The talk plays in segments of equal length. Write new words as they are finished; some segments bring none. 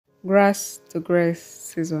Grass to Grace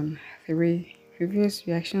Season 3 reviews,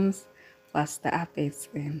 reactions, plus the updates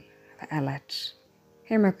in the alert.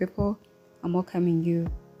 Hey my people, I'm welcoming you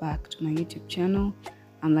back to my YouTube channel.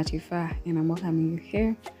 I'm Latifa and I'm welcoming you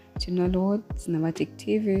here to Nollywood Cinematic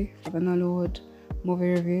TV for the Nollywood movie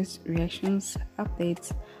reviews, reactions,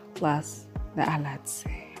 updates, plus the alerts.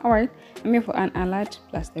 Alright, I'm here for an alert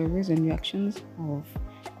plus the reviews and reactions of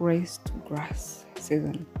Grace to Grass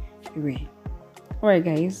Season 3. Alright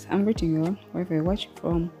guys, I'm greeting you all wherever you're watching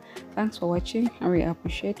from. Thanks for watching. I really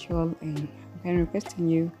appreciate you all and I'm requesting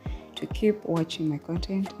you to keep watching my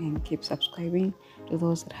content and keep subscribing to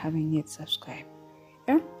those that haven't yet subscribed.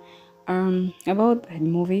 Yeah. About the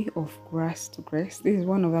movie of Grass to Grace. This is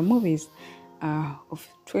one of the movies of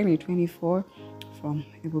 2024 from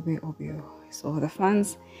Ebube Obio. So the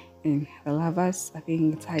fans and the lovers, I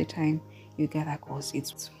think it's high time you get that because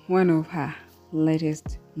it's one of her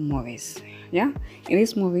latest movies. Yeah, in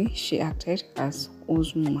this movie she acted as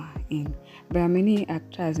Ozuma, and there are many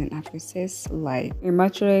actors and actresses like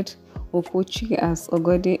Immaculate, Okwuchi as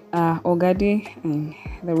Ogade, and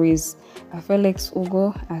there is Felix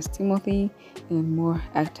as Timothy, and more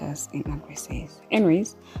actors and actresses.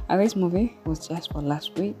 Anyways, this movie was just for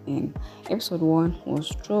last week, and episode 1 was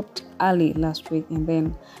dropped early last week, and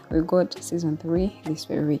then we got season 3 this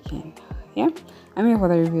very weekend. Yeah, I'm here for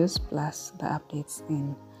the reviews plus the updates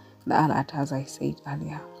in the alert, as I said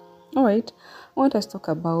earlier. Alright, I want us to talk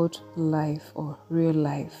about life or real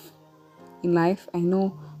life. In life, I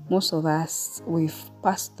know most of us, we've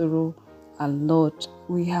passed through a lot.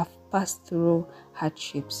 We have passed through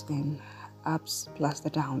hardships and ups plus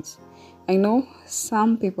the downs. I know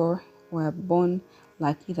some people were born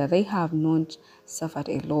lucky that they have not suffered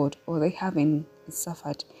a lot, or they haven't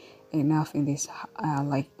suffered enough in this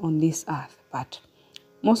like on this earth, but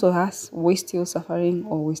most of us, we're still suffering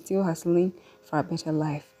or we're still hustling for a better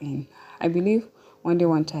life, and I believe one day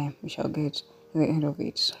one time we shall get to the end of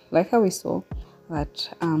it. Like how we saw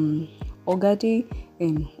that Ogade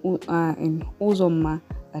and Uzoma,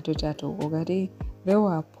 that daughter to Ogade, they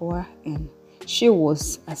were poor and she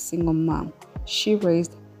was a single mom. She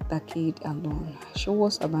raised the kid alone. She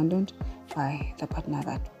was abandoned by the partner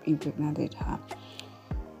that impregnated her.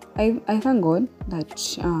 I thank God that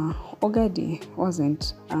Ogade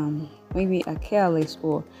wasn't maybe a careless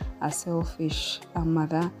or a selfish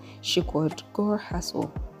mother. She could go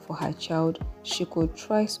hustle for her child. She could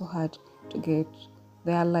try so hard to get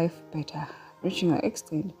their life better, reaching the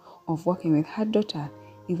extent of working with her daughter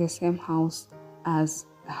in the same house as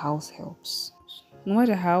the house helps. No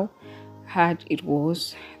matter how hard it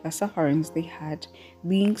was, the sufferings they had,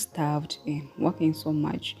 being starved and working so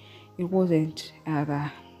much, it wasn't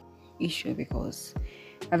the issue, because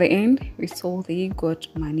at the end we saw they got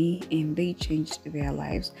money and they changed their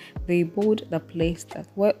lives. They bought the place that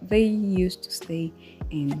what they used to stay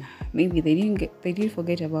in. Maybe they didn't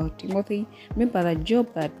forget about Timothy. Remember the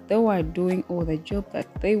job that they were doing or the job that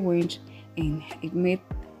they went in, it made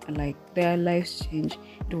like their lives change.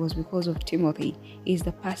 It was because of Timothy. He's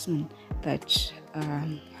the person that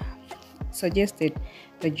suggested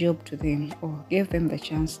the job to them or gave them the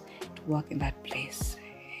chance to work in that place.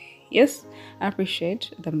 Yes, I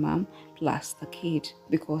appreciate the mom plus the kid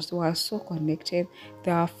because they are so connected.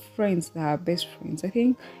 They are friends, they are best friends. I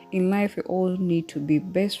think in life we all need to be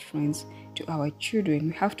best friends to our children.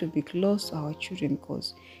 We have to be close to our children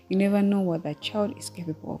because you never know what that child is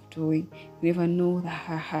capable of doing. You never know that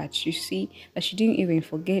her heart. You see that she didn't even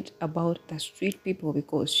forget about the street people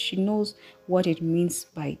because she knows what it means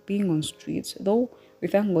by being on streets. Though we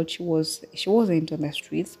thank God she wasn't on the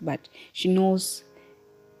streets, but she knows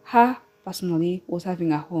her personally was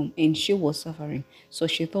having a home and she was suffering, so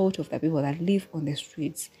she thought of the people that live on the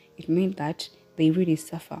streets. It meant that they really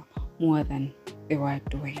suffer more than they were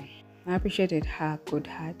doing. I appreciated her good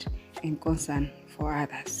heart and concern for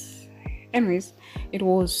others. Anyways, it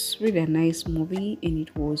was really a nice movie and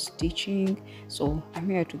it was teaching, so I'm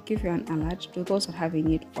here to give you an alert to those that haven't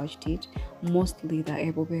yet watched it, mostly the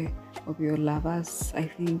Ebube of your lovers. I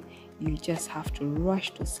think you just have to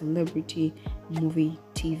rush to Celebrity Movie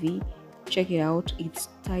TV. Check it out. It's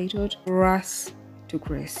titled Grass to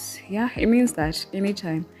Grace. Yeah, it means that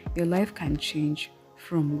anytime your life can change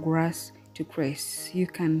from grass to grace. You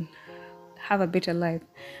can have a better life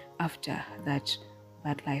after that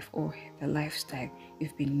bad life or the lifestyle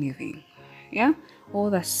you've been living. Yeah, all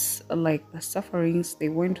that's like the sufferings they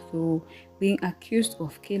went through, being accused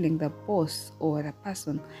of killing the boss or the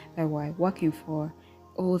person they were working for,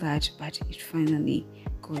 all that, but it finally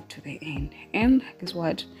got to the end. And guess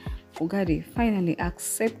what? Ogade finally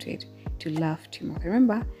accepted to love Timothy.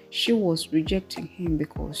 Remember, she was rejecting him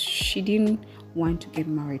because she didn't want to get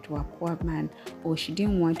married to a poor man, or she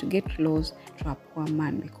didn't want to get close to a poor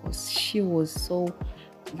man because she was so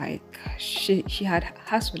like she had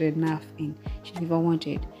hustled enough and she never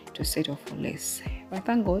wanted to settle for less. But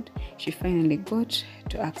thank God she finally got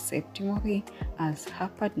to accept Timothy as her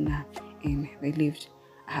partner and they lived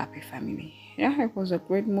a happy family. Yeah, it was a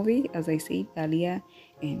great movie, as I said earlier,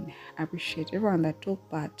 and I appreciate everyone that took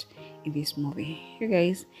part in this movie. You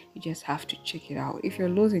guys, you just have to check it out. If you're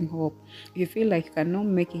losing hope, if you feel like you cannot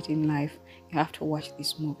make it in life, you have to watch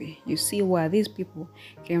this movie. You see where these people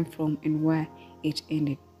came from and where it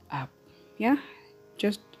ended up. Yeah,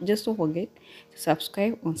 just don't forget to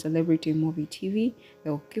subscribe on Celebrity Movie TV.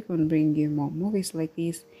 They'll keep on bringing you more movies like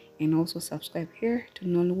this, and also subscribe here to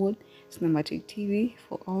Nollywood Cinematic TV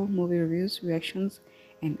for all movie reviews, reactions,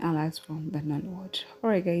 and alerts from the Nollywood.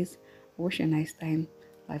 Alright guys, I wish you a nice time.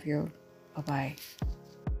 Love you. Bye bye.